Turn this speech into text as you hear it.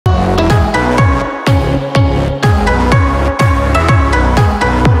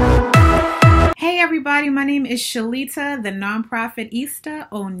my name is Shalita, the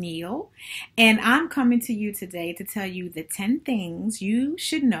Nonprofit O'Neill, and I'm coming to you today to tell you the 10 things you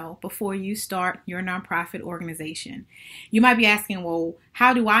should know before you start your nonprofit organization. You might be asking, well,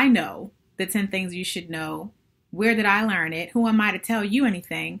 how do I know the 10 things you should know? Where did I learn it? Who am I to tell you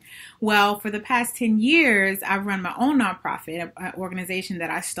anything? Well, for the past 10 years, I've run my own nonprofit, an organization that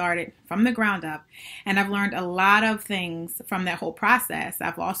I started from the ground up, and I've learned a lot of things from that whole process.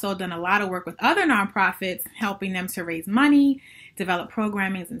 I've also done a lot of work with other nonprofits, helping them to raise money, develop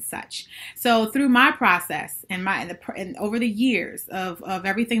programming, and such. So through my process and over the years of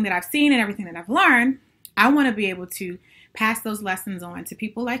everything that I've seen and everything that I've learned, I want to be able to pass those lessons on to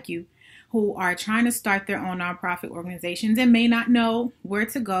people like you who are trying to start their own nonprofit organizations and may not know where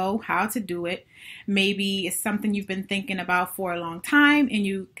to go, how to do it. Maybe it's something you've been thinking about for a long time and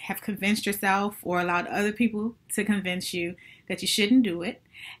you have convinced yourself or allowed other people to convince you that you shouldn't do it.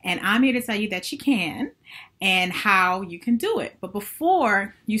 And I'm here to tell you that you can and how you can do it. But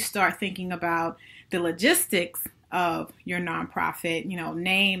before you start thinking about the logistics of your nonprofit,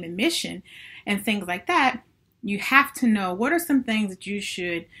 name and mission and things like that, you have to know what are some things that you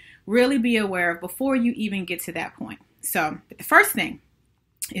should really be aware of before you even get to that point. So the first thing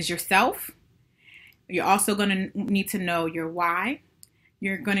is yourself. You're also going to need to know your why.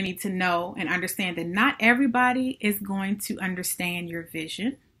 You're going to need to know and understand that not everybody is going to understand your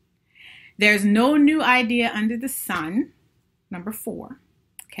vision. There's no new idea under the sun. Number 4.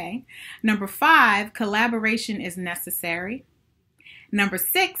 Okay. Number 5, collaboration is necessary. Number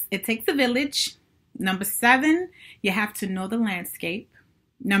 6, it takes a village. Number 7, you have to know the landscape.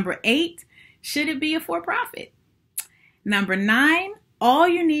 Number 8, should it be a for-profit? Number 9, all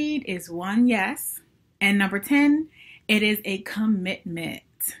you need is one yes. And number 10, it is a commitment.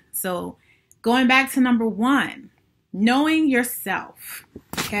 So going back to number 1, knowing yourself,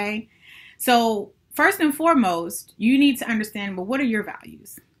 okay? So first and foremost, you need to understand, well, what are your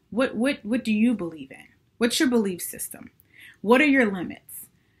values? What do you believe in? What's your belief system? What are your limits?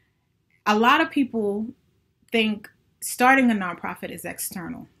 A lot of people think starting a nonprofit is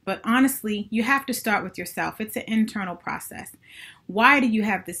external, but honestly, you have to start with yourself. It's an internal process. Why do you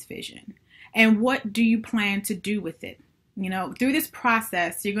have this vision? And what do you plan to do with it? Through this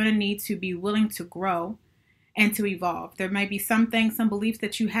process, you're going to need to be willing to grow and to evolve. There might be some things, some beliefs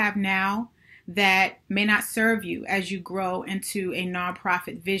that you have now that may not serve you as you grow into a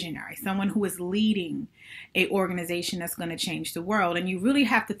nonprofit visionary, someone who is leading an organization that's going to change the world. And you really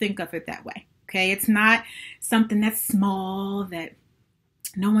have to think of it that way. Okay, it's not something that's small that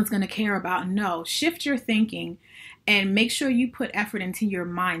no one's going to care about. No, shift your thinking and make sure you put effort into your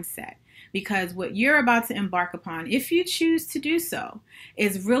mindset, because what you're about to embark upon, if you choose to do so,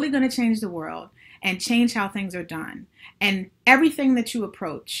 is really going to change the world and change how things are done. And everything that you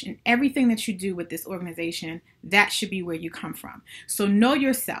approach and everything that you do with this organization, that should be where you come from. So know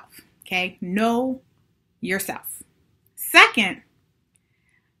yourself, okay? Know yourself. Second,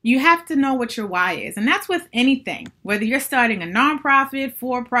 you have to know what your why is. And that's with anything, whether you're starting a nonprofit,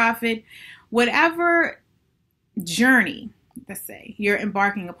 for-profit, whatever journey, let's say, you're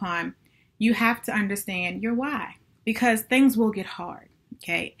embarking upon, you have to understand your why, because things will get hard,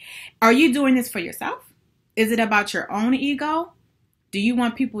 okay? Are you doing this for yourself? Is it about your own ego? Do you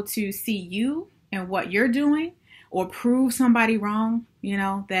want people to see you and what you're doing, or prove somebody wrong?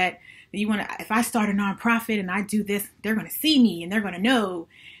 That you want to, if I start a nonprofit and I do this, they're going to see me and they're going to know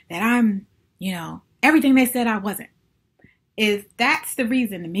that I'm, everything they said I wasn't. If that's the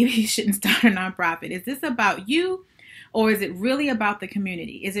reason, then maybe you shouldn't start a nonprofit. Is this about you, or is it really about the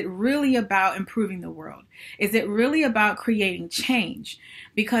community? Is it really about improving the world? Is it really about creating change?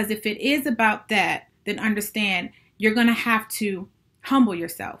 Because if it is about that, then understand you're going to have to humble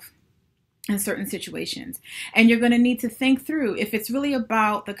yourself in certain situations. And you're going to need to think through if it's really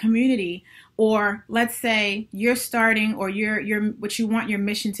about the community, or let's say you're starting, or what you want your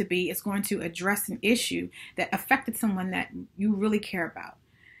mission to be is going to address an issue that affected someone that you really care about.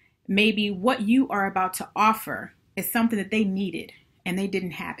 Maybe what you are about to offer is something that they needed and they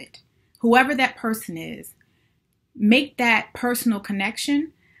didn't have it. Whoever that person is, make that personal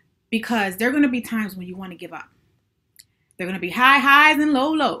connection, because there are going to be times when you want to give up. There are going to be high highs and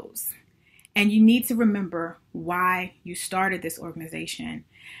low lows. And you need to remember why you started this organization.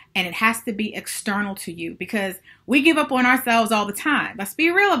 And it has to be external to you, because we give up on ourselves all the time. Let's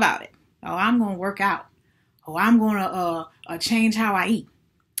be real about it. Oh, I'm going to work out. Oh, I'm going to change how I eat.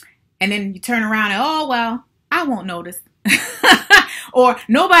 And then you turn around and, oh, well, I won't notice. Or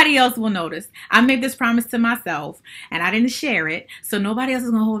nobody else will notice. I made this promise to myself and I didn't share it. So nobody else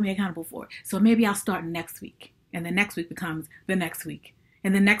is going to hold me accountable for it. So maybe I'll start next week. And the next week becomes the next week.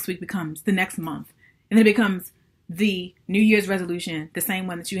 And the next week becomes the next month. And then it becomes the New Year's resolution, the same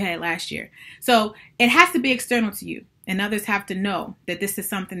one that you had last year. So it has to be external to you. And others have to know that this is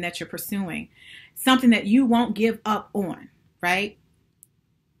something that you're pursuing, something that you won't give up on, right?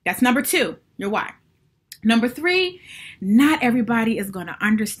 That's number 2, your why. Number 3, not everybody is going to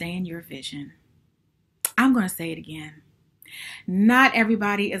understand your vision. I'm going to say it again. Not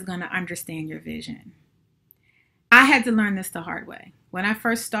everybody is going to understand your vision. I had to learn this the hard way. When I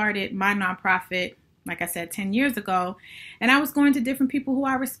first started my nonprofit, like I said, 10 years ago, and I was going to different people who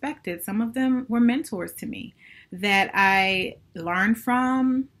I respected. Some of them were mentors to me that I learned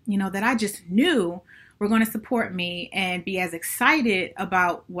from, that I just knew were going to support me and be as excited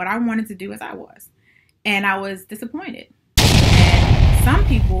about what I wanted to do as I was. And I was disappointed. And some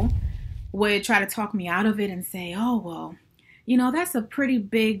people would try to talk me out of it and say, oh, well, that's a pretty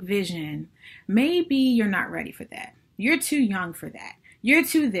big vision. Maybe you're not ready for that. You're too young for that. You're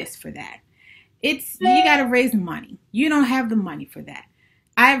too this for that. You got to raise money. You don't have the money for that.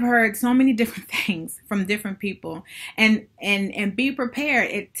 I've heard so many different things from different people, and be prepared.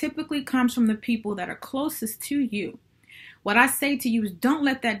 It typically comes from the people that are closest to you. What I say to you is don't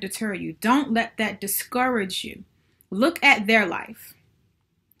let that deter you. Don't let that discourage you. Look at their life.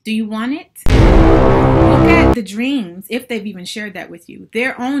 Do you want it? Look at the dreams, if they've even shared that with you.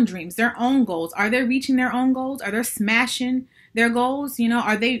 Their own dreams, their own goals. Are they reaching their own goals? Are they smashing their goals?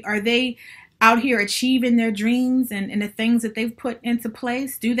 Are they out here achieving their dreams and the things that they've put into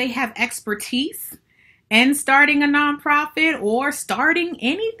place? Do they have expertise in starting a nonprofit or starting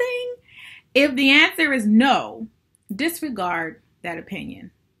anything? If the answer is no, disregard that opinion.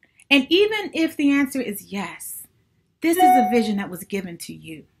 And even if the answer is yes, this is a vision that was given to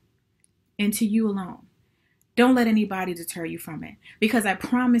you and to you alone. Don't let anybody deter you from it, because I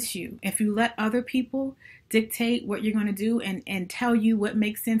promise you, if you let other people dictate what you're going to do and tell you what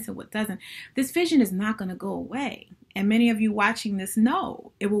makes sense and what doesn't, this vision is not going to go away. And many of you watching this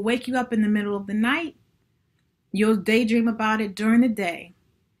know it will wake you up in the middle of the night. You'll daydream about it during the day.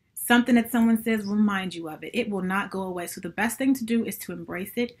 Something that someone says will remind you of it. It will not go away. So the best thing to do is to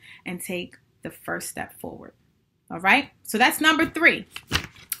embrace it and take the first step forward. All right. So that's number 3.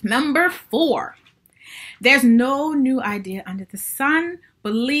 Number 4. There's no new idea under the sun.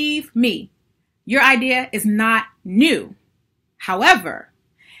 Believe me, your idea is not new. However,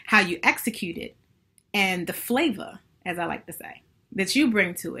 how you execute it and the flavor, as I like to say, that you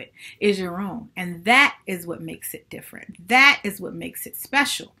bring to it is your own. And that is what makes it different. That is what makes it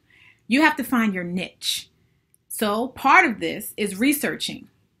special. You have to find your niche. So part of this is researching.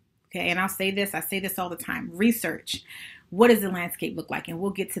 Okay, and I say this all the time. Research. What does the landscape look like? And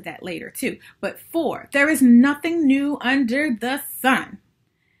we'll get to that later too. But 4, there is nothing new under the sun.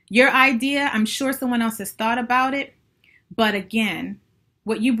 Your idea, I'm sure someone else has thought about it. But again,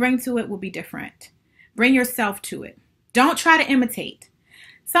 what you bring to it will be different. Bring yourself to it. Don't try to imitate.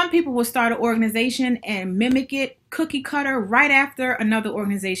 Some people will start an organization and mimic it cookie cutter right after another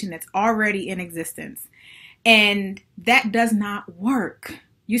organization that's already in existence. And that does not work.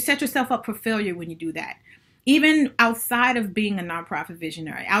 You set yourself up for failure when you do that. Even outside of being a nonprofit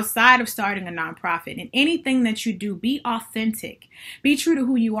visionary, outside of starting a nonprofit, and anything that you do, be authentic. Be true to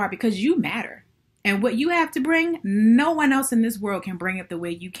who you are, because you matter. And what you have to bring, no one else in this world can bring it the way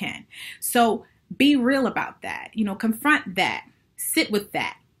you can. So be real about that. Confront that. Sit with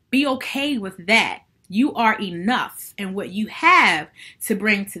that. Be okay with that. You are enough. And what you have to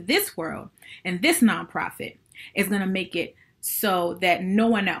bring to this world and this nonprofit is going to make it so that no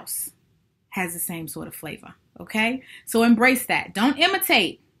one else has the same sort of flavor. Okay? So embrace that. Don't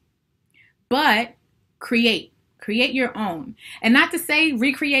imitate, but create. Create your own. And not to say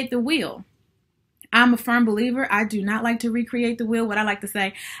recreate the wheel. I'm a firm believer. I do not like to recreate the wheel. What I like to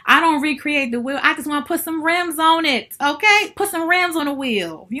say, I don't recreate the wheel. I just want to put some rims on it. Okay? Put some rims on a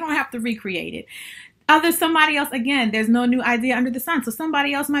wheel. You don't have to recreate it. Somebody else, again, there's no new idea under the sun. So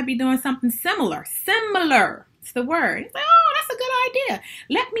somebody else might be doing something similar. Similar. It's the word. It's like, oh, that's a good idea.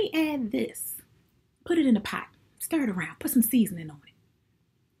 Let me add this. Put it in a pot. Stir it around. Put some seasoning on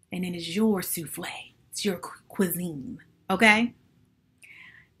it. And then it's your souffle. It's your cuisine. Okay?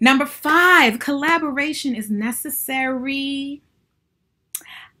 Number 5, collaboration is necessary.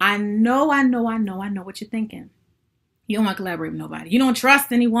 I know what you're thinking. You don't want to collaborate with nobody. You don't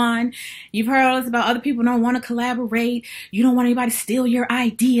trust anyone. You've heard all this about other people don't want to collaborate. You don't want anybody to steal your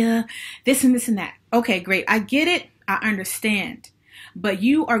idea. This and this and that. Okay, great. I get it. I understand. But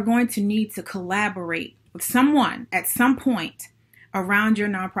you are going to need to collaborate with someone at some point around your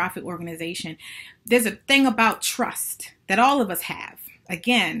nonprofit organization. There's a thing about trust that all of us have.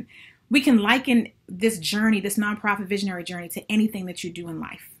 Again, we can liken this journey, this nonprofit visionary journey, to anything that you do in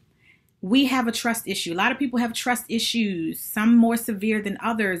life. we have a trust issue. A lot of people have trust issues, some more severe than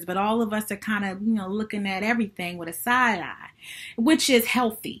others, but all of us are kind of, looking at everything with a side eye, which is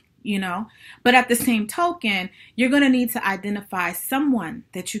healthy, But at the same token, you're going to need to identify someone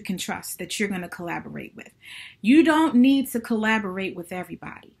that you can trust, that you're going to collaborate with. You don't need to collaborate with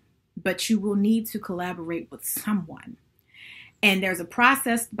everybody, but you will need to collaborate with someone. And there's a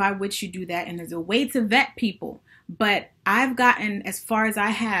process by which you do that, and there's a way to vet people. But I've gotten as far as I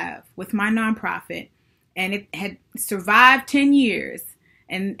have with my nonprofit, and it had survived 10 years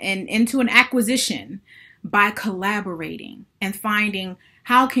and into an acquisition by collaborating and finding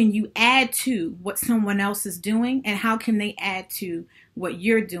how can you add to what someone else is doing, and how can they add to what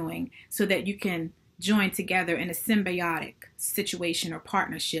you're doing so that you can join together in a symbiotic situation or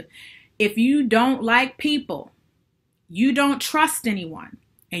partnership. If you don't like people, you don't trust anyone,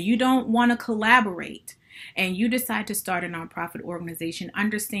 and you don't want to collaborate, and you decide to start a nonprofit organization,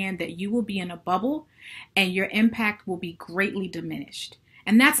 understand that you will be in a bubble and your impact will be greatly diminished.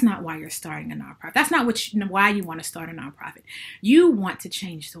 And that's not why you're starting a nonprofit. That's not why you want to start a nonprofit. You want to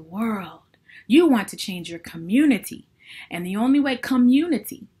change the world. You want to change your community. And the only way collaborate,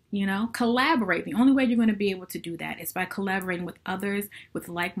 the only way you're going to be able to do that is by collaborating with others with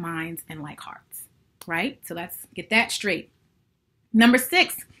like minds and like hearts, right? So let's get that straight. Number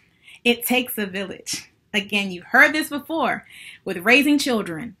 6, it takes a village. Again, you've heard this before with raising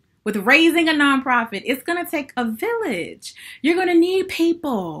children, with raising a nonprofit. It's going to take a village. You're going to need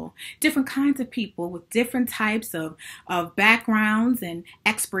people, different kinds of people with different types of backgrounds and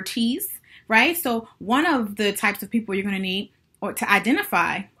expertise, right? So one of the types of people you're going to need or to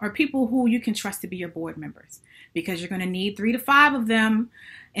identify are people who you can trust to be your board members, because you're going to need 3 to 5 of them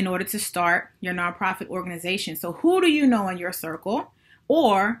in order to start your nonprofit organization. So who do you know in your circle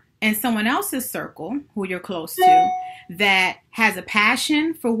or in someone else's circle who you're close to that has a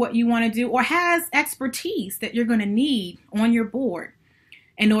passion for what you want to do or has expertise that you're going to need on your board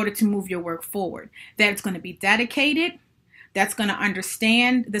in order to move your work forward, that's going to be dedicated, that's going to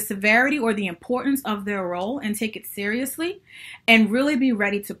understand the severity or the importance of their role and take it seriously, and really be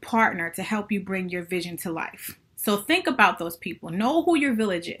ready to partner to help you bring your vision to life. So think about those people. Know who your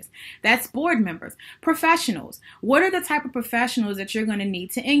village is. That's board members, professionals. What are the type of professionals that you're going to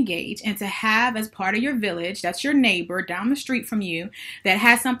need to engage and to have as part of your village? That's your neighbor down the street from you that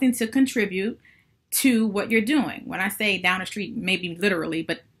has something to contribute to what you're doing. When I say down the street, maybe literally,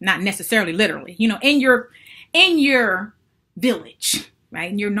 but not necessarily literally, in your village,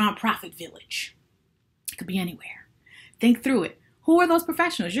 right? In your nonprofit village. It could be anywhere. Think through it. Who are those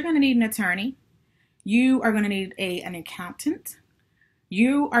professionals? You're going to need an attorney. You are going to need an accountant.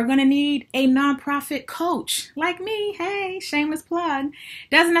 You are going to need a nonprofit coach like me. Hey, shameless plug.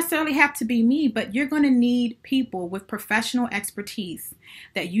 Doesn't necessarily have to be me, but you're going to need people with professional expertise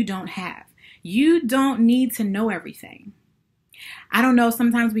that you don't have. You don't need to know everything. I don't know,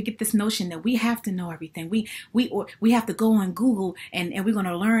 sometimes we get this notion that we have to know everything. We have to go on Google and we're going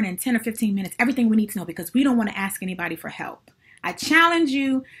to learn in 10 or 15 minutes everything we need to know because we don't want to ask anybody for help. I challenge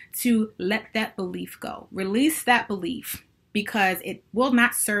you to let that belief go. Release that belief because it will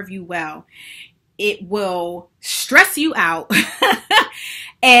not serve you well. It will stress you out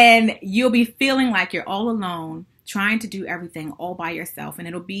and you'll be feeling like you're all alone trying to do everything all by yourself. And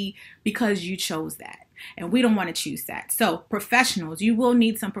it'll be because you chose that. And we don't want to choose that. So professionals, you will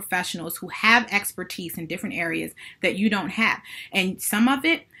need some professionals who have expertise in different areas that you don't have. And some of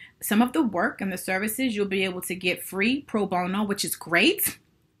the work and the services you'll be able to get free pro bono, which is great.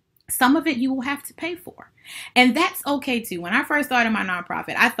 Some of it you will have to pay for. And that's okay too. When I first started my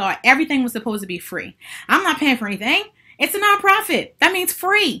nonprofit, I thought everything was supposed to be free. I'm not paying for anything. It's a nonprofit. That means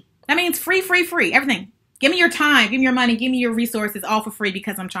free. That means free, everything. Give me your time, give me your money, give me your resources, all for free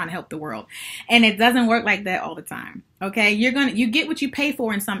because I'm trying to help the world. And it doesn't work like that all the time. Okay, you get what you pay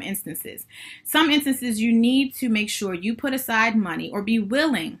for in some instances. Some instances you need to make sure you put aside money or be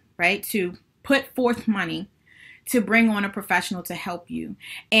willing, right, to put forth money to bring on a professional to help you.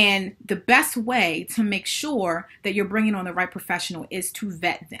 And the best way to make sure that you're bringing on the right professional is to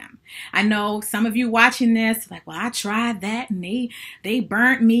vet them. I know some of you watching this, like, well, I tried that and they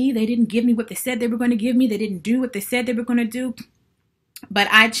burnt me. They didn't give me what they said they were going to give me. They didn't do what they said they were going to do. But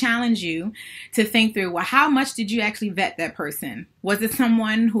I challenge you to think through, well, how much did you actually vet that person? Was it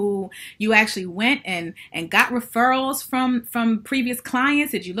someone who you actually went and got referrals from previous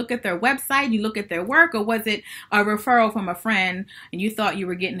clients? Did you look at their website? You look at their work? Or was it a referral from a friend and you thought you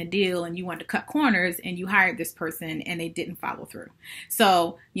were getting a deal and you wanted to cut corners and you hired this person and they didn't follow through?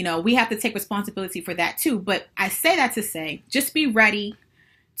 So, we have to take responsibility for that too. But I say that to say, just be ready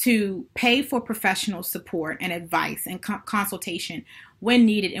to pay for professional support and advice and consultation when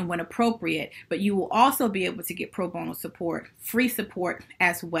needed and when appropriate, but you will also be able to get pro bono support, free support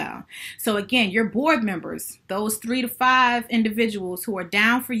as well. So again, your board members, those 3 to 5 individuals who are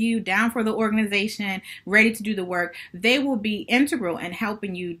down for you, down for the organization, ready to do the work, they will be integral in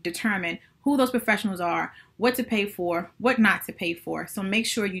helping you determine who those professionals are, what to pay for, what not to pay for. So make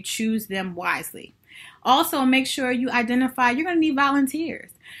sure you choose them wisely. Also, make sure you identify, you're going to need volunteers.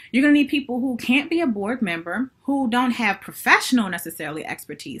 You're going to need people who can't be a board member, who don't have professional necessarily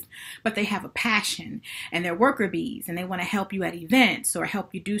expertise, but they have a passion and they're worker bees and they want to help you at events or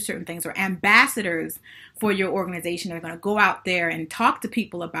help you do certain things, or ambassadors for your organization. They're going to go out there and talk to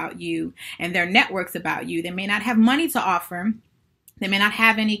people about you and their networks about you. They may not have money to offer. They may not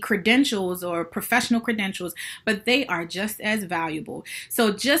have any credentials or professional credentials, but they are just as valuable.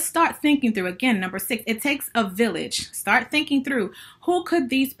 So just start thinking through, again, number 6, it takes a village. Start thinking through, who could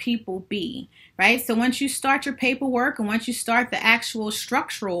these people be, right? So once you start your paperwork and once you start the actual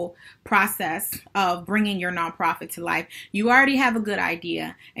structural process of bringing your nonprofit to life, you already have a good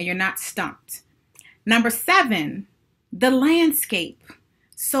idea and you're not stumped. Number 7, the landscape.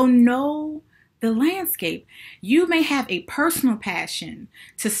 So know the landscape. You may have a personal passion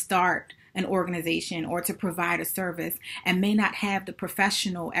to start an organization or to provide a service and may not have the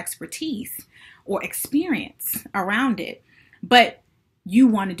professional expertise or experience around it, but you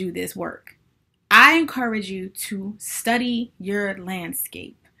want to do this work. I encourage you to study your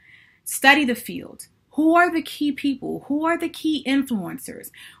landscape. Study the field. Who are the key people? Who are the key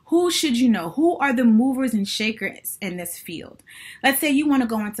influencers? Who should you know? Who are the movers and shakers in this field? Let's say you want to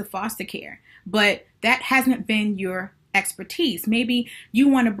go into foster care, but that hasn't been your expertise. Maybe you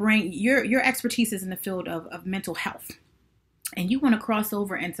want to bring your expertise is in the field of mental health, and you want to cross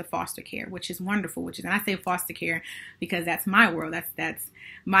over into foster care, which is wonderful. And I say foster care because that's my world. That's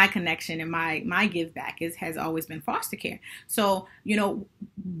my connection, and my give back has always been foster care. So,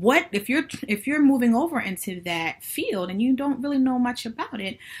 what if you're moving over into that field and you don't really know much about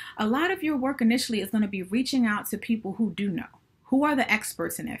it, a lot of your work initially is going to be reaching out to people who do know. Who are the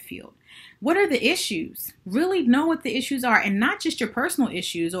experts in that field? What are the issues? Really know what the issues are, and not just your personal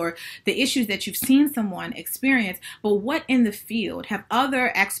issues or the issues that you've seen someone experience, but what in the field have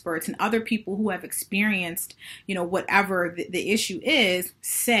other experts and other people who have experienced, whatever the issue is,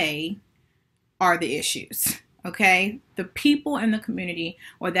 say are the issues. Okay? The people in the community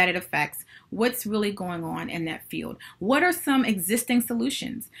or that it affects, what's really going on in that field? What are some existing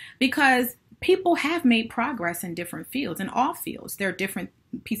solutions? Because people have made progress in different fields, in all fields. There are different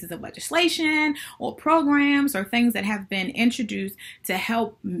pieces of legislation or programs or things that have been introduced to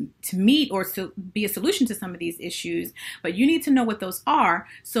help to meet or to be a solution to some of these issues. But you need to know what those are.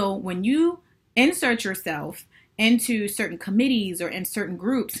 So when you insert yourself into certain committees or in certain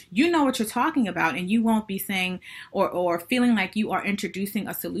groups, you know what you're talking about, and you won't be saying or feeling like you are introducing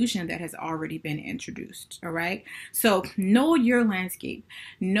a solution that has already been introduced. All right. So know your landscape.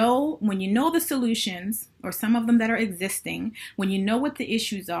 When you know the solutions or some of them that are existing, when you know what the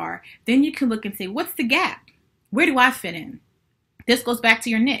issues are, then you can look and say, what's the gap? Where do I fit in? This goes back to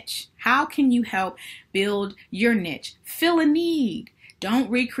your niche. How can you help build your niche? Fill a need.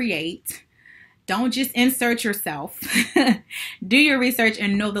 Don't recreate. Don't just insert yourself. Do your research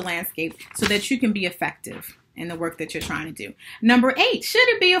and know the landscape so that you can be effective in the work that you're trying to do. Number 8, should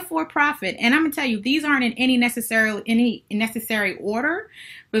it be a for-profit? And I'm going to tell you, these aren't in any necessary order,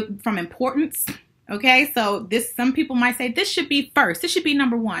 but from importance. Okay, so some people might say this should be first. This should be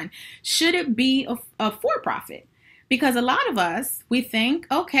number 1. Should it be a for-profit? Because a lot of us, we think,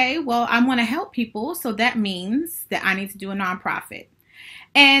 okay, well, I want to help people, so that means that I need to do a nonprofit.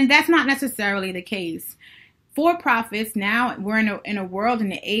 And that's not necessarily the case. For-profits, now we're in a world, in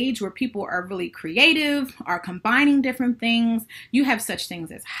an age where people are really creative, are combining different things. You have such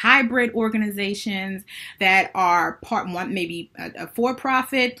things as hybrid organizations that are part one, maybe a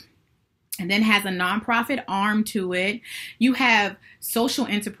for-profit, and then has a nonprofit arm to it. You have social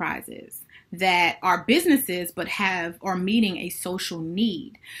enterprises that are businesses but are meeting a social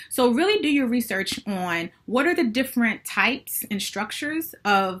need. So really do your research on what are the different types and structures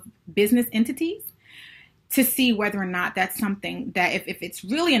of business entities to see whether or not that's something that if it's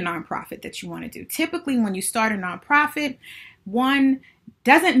really a nonprofit that you want to do. Typically when you start a nonprofit, one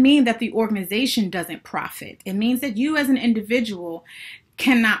doesn't mean that the organization doesn't profit. It means that you as an individual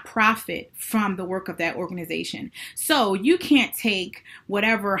cannot profit from the work of that organization. So you can't take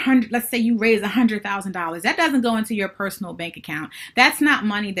whatever, let's say you raise $100,000. That doesn't go into your personal bank account. That's not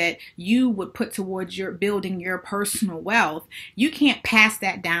money that you would put towards your building your personal wealth. You can't pass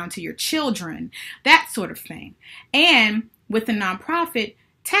that down to your children, that sort of thing. And with a nonprofit,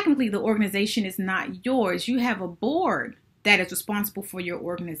 technically the organization is not yours. You have a board that is responsible for your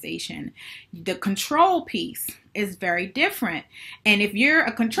organization. The control piece is very different. And if you're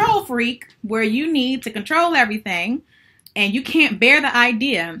a control freak where you need to control everything and you can't bear the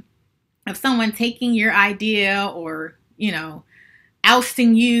idea of someone taking your idea or,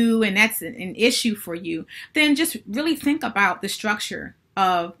 ousting you, and that's an issue for you, then just really think about the structure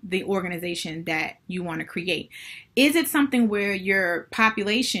of the organization that you want to create. Is it something where your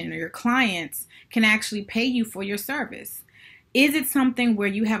population or your clients can actually pay you for your service? Is it something where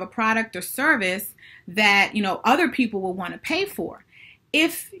you have a product or service that, other people will want to pay for?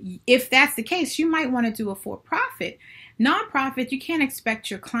 If that's the case, you might want to do a for-profit. Nonprofit, you can't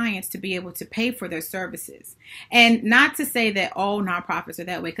expect your clients to be able to pay for their services. And not to say that all nonprofits are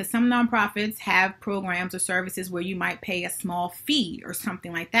that way, because some nonprofits have programs or services where you might pay a small fee or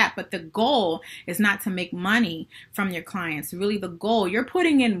something like that. But the goal is not to make money from your clients. Really, the goal, you're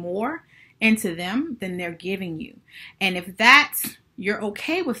putting in more into them than they're giving you. And if you're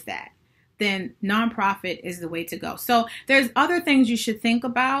okay with that, then nonprofit is the way to go. So there's other things you should think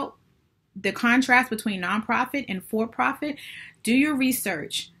about. The contrast between nonprofit and for-profit. Do your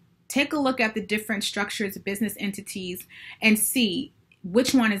research. Take a look at the different structures, business entities, and see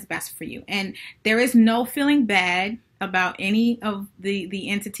which one is best for you. And there is no feeling bad about any of the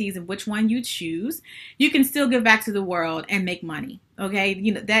entities and which one you choose. You can still give back to the world and make money.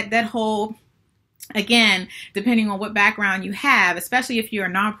 Okay, that whole, again, depending on what background you have, especially if you're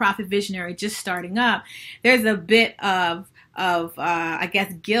a nonprofit visionary just starting up, there's a bit of I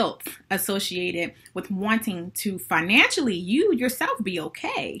guess, guilt associated with wanting to financially, you yourself, be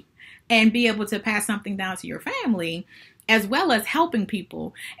okay and be able to pass something down to your family, as well as helping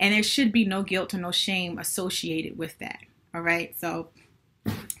people. And there should be no guilt or no shame associated with that. All right. So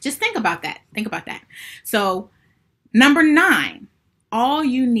just think about that. Think about that. So number 9, all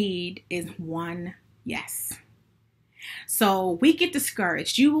you need is one yes. So we get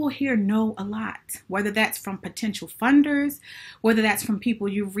discouraged. You will hear no a lot, whether that's from potential funders, whether that's from people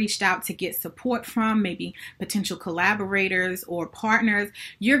you've reached out to get support from, maybe potential collaborators or partners.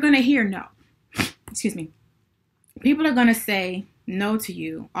 You're going to hear no. Excuse me. People are going to say no to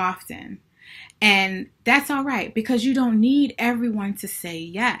you often. And that's all right, because you don't need everyone to say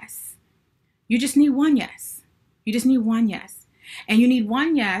yes. You just need one yes. You just need one yes. And you need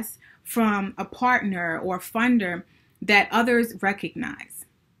one yes from a partner or funder that others recognize.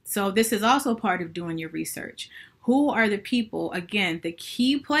 So this is also part of doing your research. Who are the people, again, the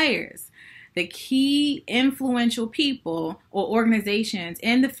key players, the key influential people or organizations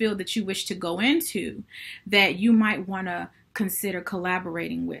in the field that you wish to go into that you might want to consider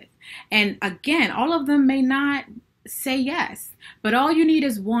collaborating with? And again, all of them may not say yes, but all you need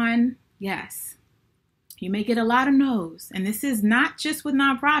is one yes. You may get a lot of no's. And this is not just with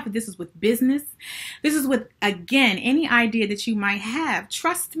nonprofit. This is with business. This is with, again, any idea that you might have.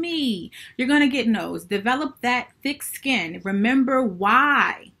 Trust me, you're going to get no's. Develop that thick skin. Remember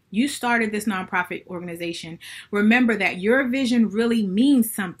why you started this nonprofit organization. Remember that your vision really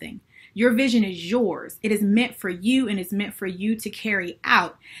means something. Your vision is yours. It is meant for you, and it's meant for you to carry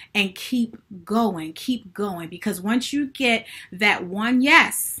out and keep going, because once you get that one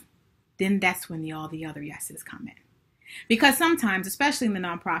yes, then that's when all the other yeses come in. Because sometimes, especially in the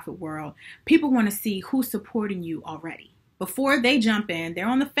nonprofit world, people want to see who's supporting you already. Before they jump in, they're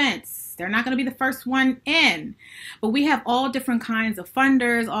on the fence. They're not going to be the first one in. But we have all different kinds of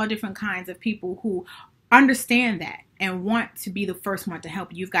funders, all different kinds of people who understand that and want to be the first one to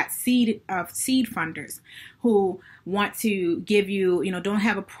help you. You've got seed funders who want to give you, don't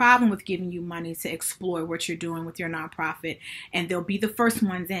have a problem with giving you money to explore what you're doing with your nonprofit, and they'll be the first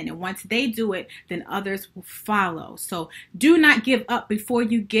ones in. And once they do it, then others will follow. So do not give up before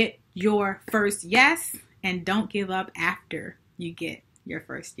you get your first yes, and don't give up after you get your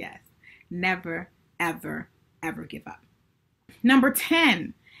first yes. Never, ever, ever give up. Number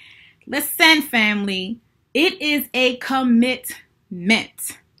 10, listen, family. It is a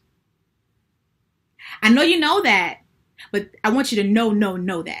commitment. I know you know that, but I want you to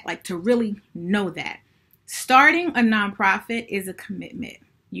know that, like to really know that. Starting a nonprofit is a commitment.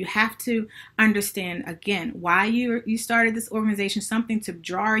 You have to understand, again, why you started this organization, something to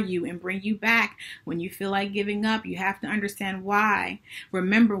draw you and bring you back when you feel like giving up. You have to understand why.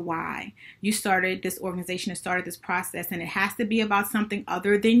 Remember why you started this organization and started this process, and it has to be about something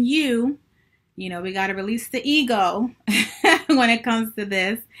other than you. We got to release the ego when it comes to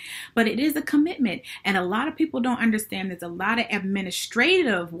this, but it is a commitment. And a lot of people don't understand there's a lot of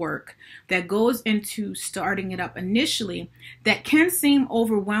administrative work that goes into starting it up initially that can seem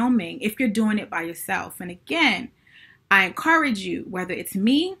overwhelming if you're doing it by yourself. And again, I encourage you, whether it's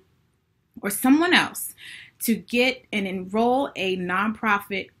me or someone else, to get and enroll a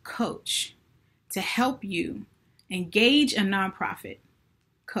nonprofit coach to help you engage a nonprofit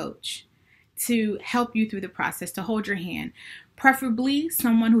coach to help you through the process, to hold your hand, preferably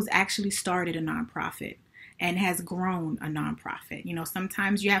someone who's actually started a nonprofit and has grown a nonprofit. You know,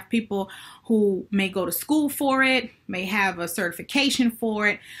 sometimes you have people who may go to school for it, may have a certification for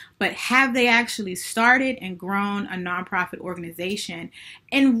it, but have they actually started and grown a nonprofit organization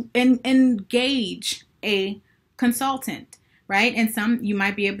and engage a consultant, right? And some you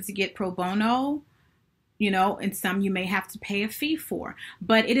might be able to get pro bono, you know, and some you may have to pay a fee for,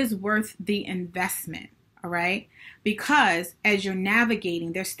 but it is worth the investment. All right. Because as you're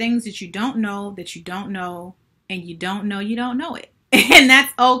navigating, there's things that you don't know, and you don't know it. And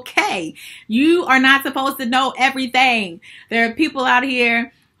that's okay. You are not supposed to know everything. There are people out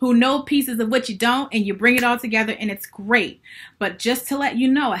here who know pieces of what you don't, and you bring it all together, and it's great. But just to let you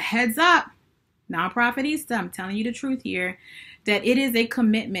know, a heads up, Nonprofitista, I'm telling you the truth here, that it is a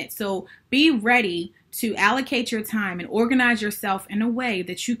commitment. So be ready to allocate your time and organize yourself in a way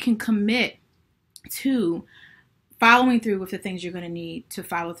that you can commit to following through with the things you're going to need to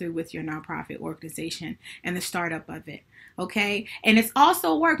follow through with your nonprofit organization and the startup of it. Okay. And it's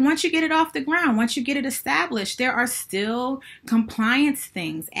also work. Once you get it off the ground, once you get it established, there are still compliance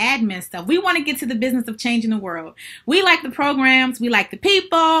things, admin stuff. We want to get to the business of changing the world. We like the programs. We like the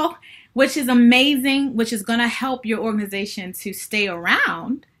people, which is amazing, which is going to help your organization to stay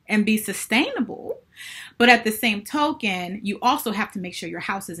around and be sustainable. But at the same token, you also have to make sure your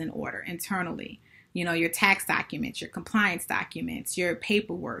house is in order internally. You know, your tax documents, your compliance documents, your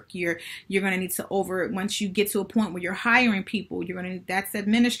paperwork, you're going to need to once you get to a point where you're hiring people, that's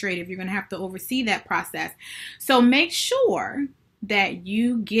administrative. You're going to have to oversee that process. So make sure that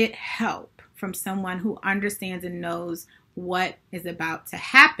you get help from someone who understands and knows what is about to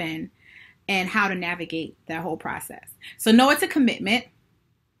happen and how to navigate that whole process. So know it's a commitment,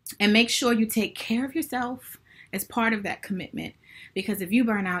 and make sure you take care of yourself as part of that commitment, because if you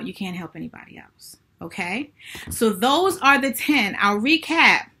burn out, you can't help anybody else. Okay, so those are the 10. I'll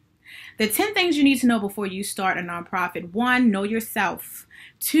recap. The 10 things you need to know before you start a nonprofit. 1, know yourself.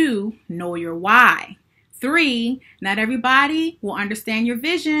 2, know your why. 3, not everybody will understand your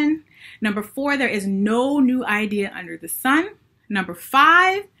vision. Number 4, there is no new idea under the sun. Number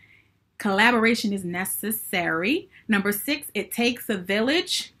 5, collaboration is necessary. Number 6, it takes a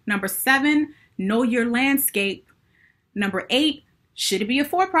village. Number 7, know your landscape. Number 8, should it be a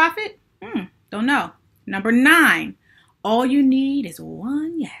for-profit? Don't know. Number 9, all you need is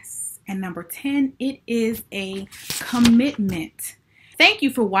one yes. And number 10, it is a commitment. Thank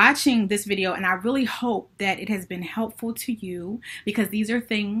you for watching this video, and I really hope that it has been helpful to you, because these are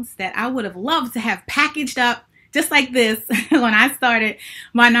things that I would have loved to have packaged up just like this when I started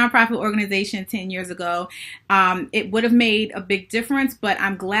my nonprofit organization 10 years ago. It would have made a big difference, but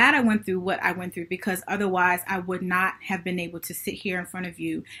I'm glad I went through what I went through, because otherwise I would not have been able to sit here in front of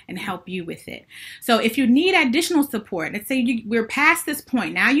you and help you with it. So if you need additional support, let's say we're past this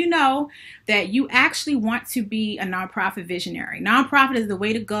point, now you know that you actually want to be a nonprofit visionary. Nonprofit is the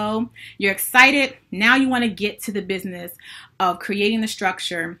way to go. You're excited. Now you want to get to the business of creating the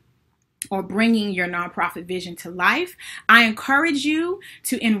structure or bringing your nonprofit vision to life. I encourage you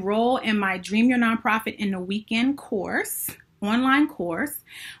to enroll in my Dream Your Nonprofit in a Weekend course, online course,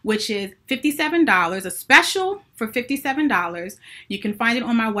 which is $57, a special for $57. You can find it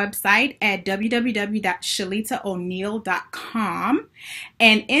on my website at www.shalitaoneal.com.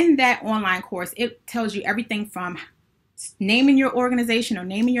 And in that online course, it tells you everything from naming your organization or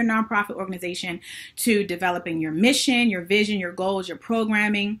naming your nonprofit organization to developing your mission, your vision, your goals, your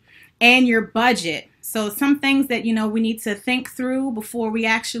programming, and your budget. So some things that, we need to think through before we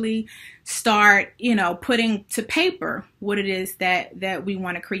actually start, putting to paper what it is that we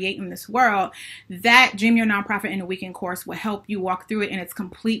want to create in this world. That Dream Your Nonprofit in a Weekend course will help you walk through it, and it's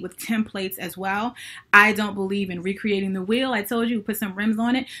complete with templates as well. I don't believe in recreating the wheel. I told you, put some rims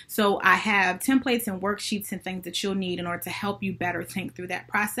on it. So I have templates and worksheets and things that you'll need in order to help you better think through that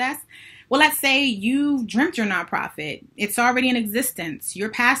process. Well, let's say you've dreamt your nonprofit. It's already in existence. You're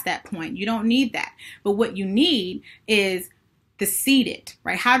past that point. You don't need that. But what you need is the seeded,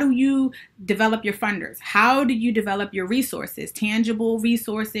 right? How do you develop your funders? How do you develop your resources, tangible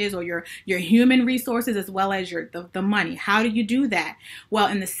resources, or your human resources, as well as the money? How do you do that? Well,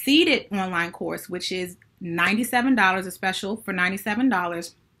 in the seeded online course, which is $97, a special for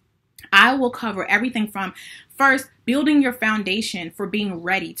 $97, I will cover everything from first building your foundation for being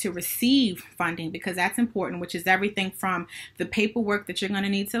ready to receive funding, because that's important, which is everything from the paperwork that you're going to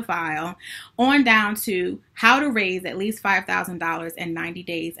need to file on down to how to raise at least $5,000 in 90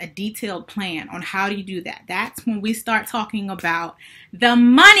 days, a detailed plan on how do you do that. That's when we start talking about the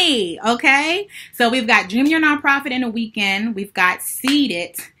money, okay? So we've got Dream Your Nonprofit in a Weekend. We've got Seed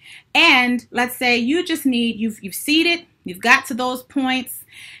It. And let's say you just need, you've seeded, you've got to those points.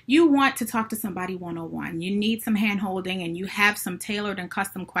 You want to talk to somebody one-on-one. You need some hand-holding and you have some tailored and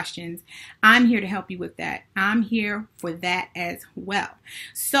custom questions. I'm here to help you with that. I'm here for that as well.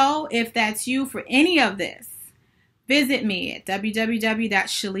 So if that's you for any of this, visit me at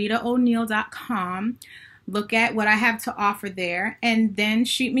www.shalitaoneal.com. Look at what I have to offer there and then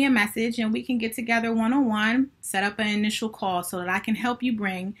shoot me a message and we can get together one-on-one, set up an initial call so that I can help you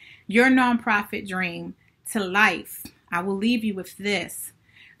bring your nonprofit dream to life. I will leave you with this.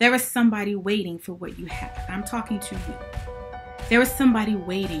 There is somebody waiting for what you have. I'm talking to you. There is somebody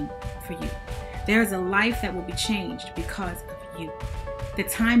waiting for you. There is a life that will be changed because of you. The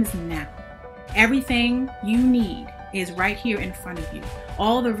time is now. Everything you need is right here in front of you.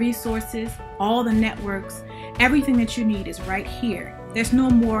 All the resources, all the networks, everything that you need is right here. There's no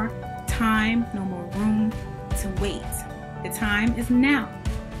more time, no more room to wait. The time is now.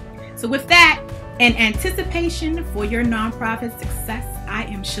 So with that, in anticipation for your nonprofit success, I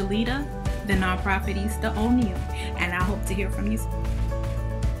am Shalita, the Nonprofitista O'Neal, and I hope to hear from you soon.